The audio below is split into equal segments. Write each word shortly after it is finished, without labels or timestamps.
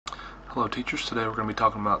Hello teachers, today we're going to be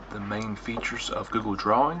talking about the main features of Google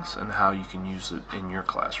Drawings and how you can use it in your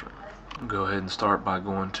classroom. Go ahead and start by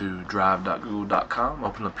going to drive.google.com,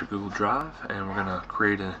 open up your Google Drive, and we're going to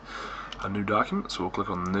create a new document. So we'll click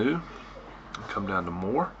on New and come down to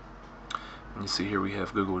More. And you see here we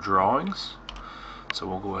have Google Drawings. So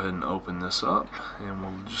we'll go ahead and open this up and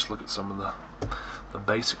we'll just look at some of the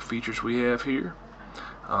basic features we have here.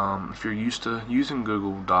 If you're used to using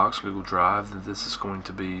Google Docs, Google Drive, then this is going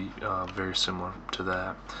to be very similar to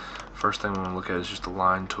that. First thing we want to look at is just the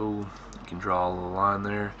line tool. You can draw a little line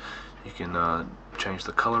there. You can change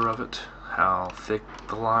the color of it, how thick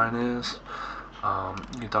the line is.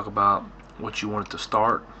 You can talk about what you want it to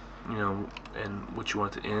start, and what you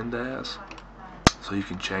want it to end as. So you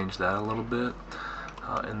can change that a little bit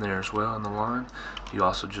in there as well in the line. You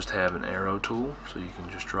also just have an arrow tool, so you can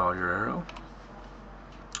just draw your arrow.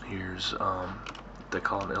 Here's they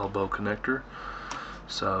call an elbow connector.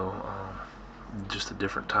 So just the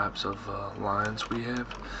different types of lines we have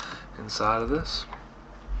inside of this.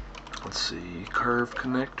 Let's see, curve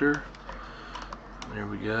connector. There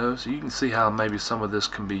we go. So you can see how maybe some of this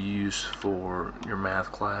can be used for your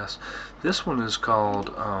math class. This one is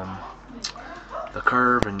called the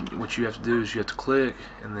curve, and what you have to do is you have to click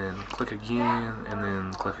and then click again and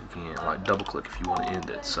then click again, like double click if you want to end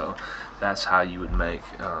it. So that's how you would make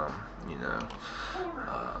a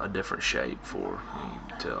different shape for, you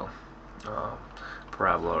can tell,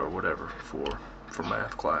 parabola or whatever for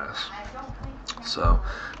math class. So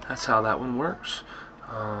that's how that one works.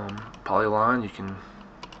 Polyline, you can,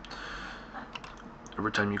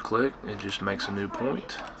 every time you click, it just makes a new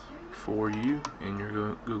point for you in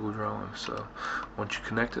your Google Drawings. So once you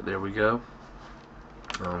connect it, there we go.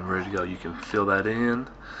 Ready to go. You can fill that in.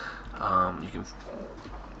 You can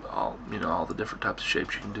all the different types of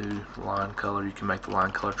shapes you can do. Line color, you can make the line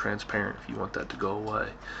color transparent if you want that to go away.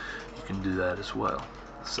 You can do that as well.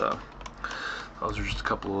 So those are just a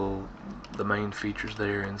couple of the main features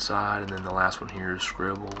there inside, and then the last one here is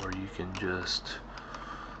Scribble, where you can just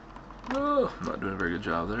I'm not doing a very good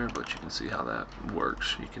job there, but you can see how that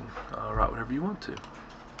works. You can write whatever you want to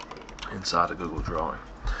inside a Google Drawing.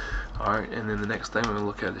 Alright, and then the next thing we're going to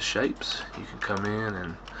look at is shapes. You can come in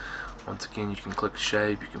and once again you can click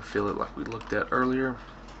shape, you can fill it like we looked at earlier.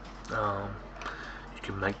 You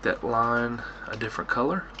can make that line a different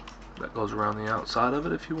color that goes around the outside of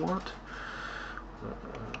it if you want.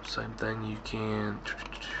 Same thing, you can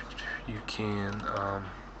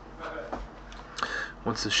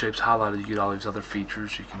once the shape's highlighted, you get all these other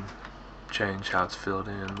features. You can change how it's filled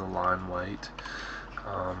in, the line weight.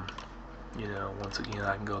 Once again,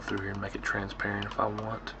 I can go through here and make it transparent if I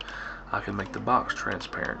want. I can make the box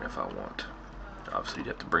transparent if I want. Obviously, you'd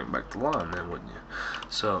have to bring back the line then, wouldn't you?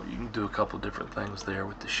 So you can do a couple different things there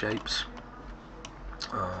with the shapes.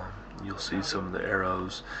 You'll see some of the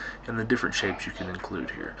arrows and the different shapes you can include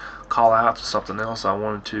here. Call outs is something else I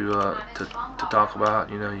wanted to talk about.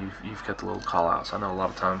 You've got the little call outs. I know a lot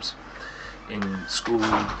of times in school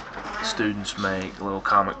students make a little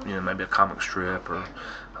comic, maybe a comic strip or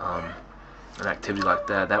an activity like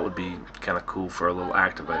that. That would be kind of cool for a little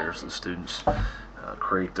activator, so the students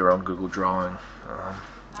create their own Google drawing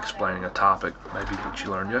explaining a topic, maybe what you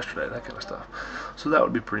learned yesterday, that kind of stuff. So that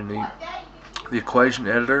would be pretty neat. The equation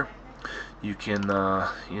editor, you can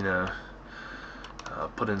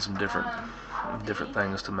put in some different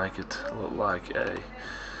things to make it look like a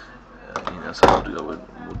so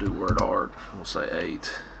we'll do word art. We'll say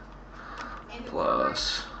 8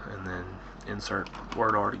 plus, and then insert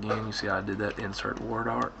word art again. You see I did that, insert word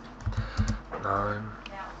art 9,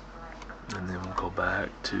 and then we'll go back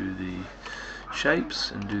to the shapes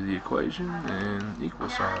and do the equation and equal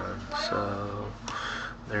sign. So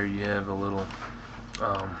there you have a little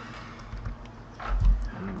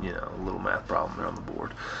a little math problem there on the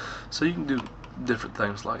board. So you can do different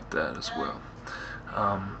things like that as well.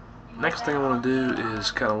 Next thing I want to do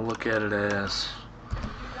is kind of look at it as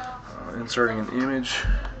inserting an image.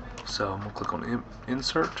 So I'm going to click on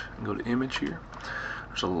insert and go to image here.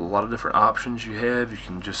 There's a lot of different options you have. You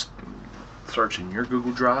can just search in your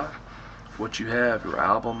Google Drive for what you have, your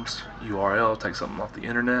albums, URL, take something off the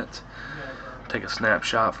internet, take a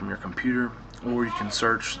snapshot from your computer, or you can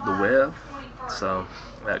search the web. So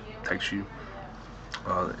that takes you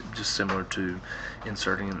just similar to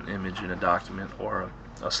inserting an image in a document or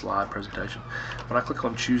a slide presentation. When I click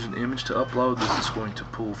on choose an image to upload, this is going to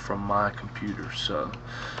pull from my computer. So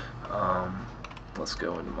let's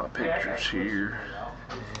go into my pictures here,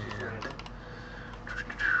 and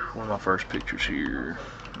one of my first pictures here,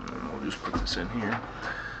 and we'll just put this in here.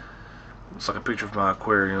 It's like a picture of my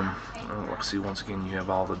aquarium. Like, see, once again, you have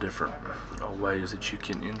all the different ways that you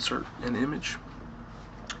can insert an image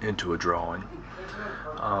into a drawing.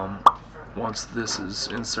 Once this is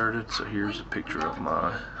inserted, so here's a picture of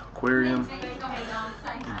my aquarium.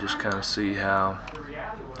 You just kind of see how.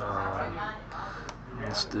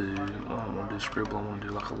 Let's do. I don't want to do scribble. I want to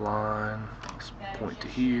do like a line. Let's point to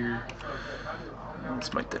here.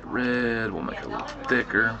 Let's make that red. We'll make it a little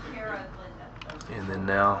thicker. And then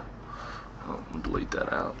now, I'll delete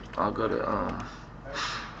that out. I'll go to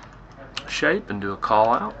shape and do a call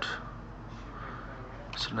out.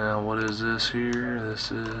 So now what is this here?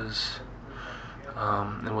 This is,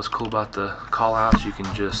 and what's cool about the call outs, you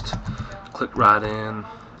can just click right in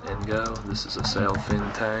and go. This is a sail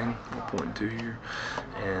fin tang we're pointing to here.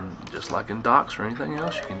 And just like in docs or anything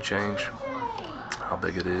else, you can change how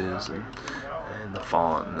big it is and the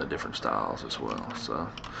font and the different styles as well. So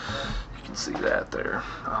you can see that there.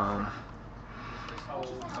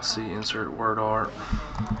 See, insert word art.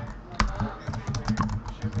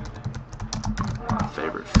 My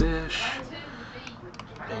favorite fish.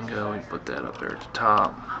 Bingo, we put that up there at the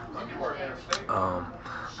top. I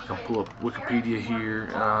can pull up Wikipedia here.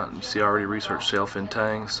 You see I already researched sailfin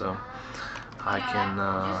tang, so I can,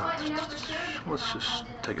 let's just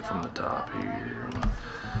take it from the top here.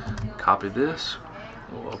 Copy this.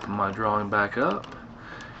 We'll open my drawing back up,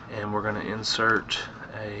 and we're going to insert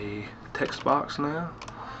a text box now.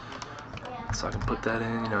 So I can put that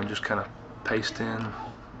in, just kind of paste in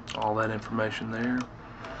all that information there.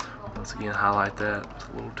 Once again, highlight that. It's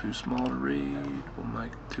a little too small to read. We'll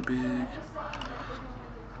make it too big.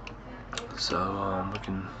 So we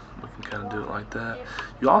can kind of do it like that.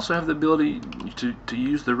 You also have the ability to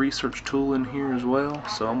use the research tool in here as well.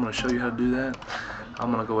 So I'm going to show you how to do that.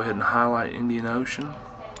 I'm going to go ahead and highlight Indian Ocean.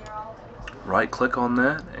 Right click on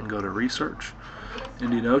that and go to Research,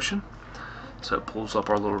 Indian Ocean. So it pulls up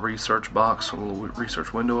our little research box, a little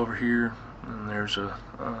research window over here. And there's a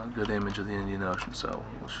good image of the Indian Ocean. So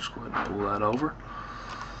let's just go ahead and pull that over.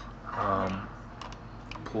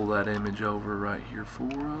 Pull that image over right here for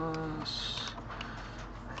us.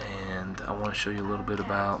 And I want to show you a little bit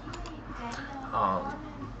about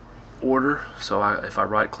order. So if I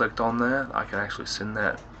right clicked on that, I can actually send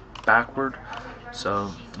that backward.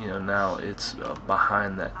 So now it's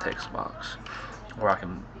behind that text box. Or I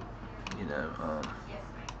can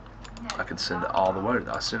I can send it all the way.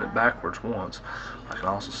 I send it backwards once. I can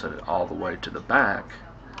also send it all the way to the back,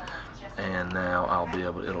 and now I'll be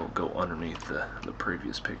able. It'll go underneath the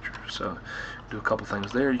previous picture. So do a couple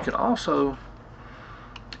things there. You can also,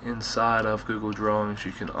 inside of Google Drawings,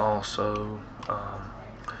 you can also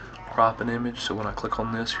crop an image. So when I click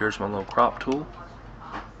on this, here's my little crop tool.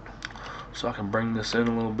 So I can bring this in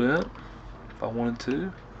a little bit if I wanted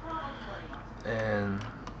to, and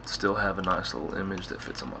still have a nice little image that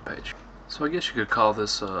fits on my page. So I guess you could call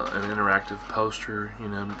this an interactive poster,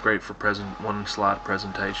 great for one slide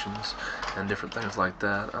presentations and different things like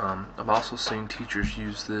that. I've also seen teachers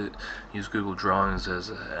use Google Drawings as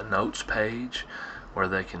a notes page where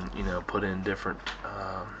they can put in different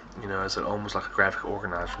as almost like a graphic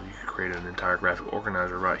organizer. You could create an entire graphic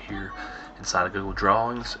organizer right here inside of Google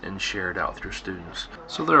Drawings and share it out with your students.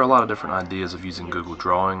 So there are a lot of different ideas of using Google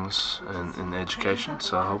Drawings in education,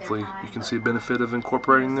 so hopefully you can see the benefit of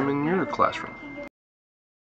incorporating them in your classroom.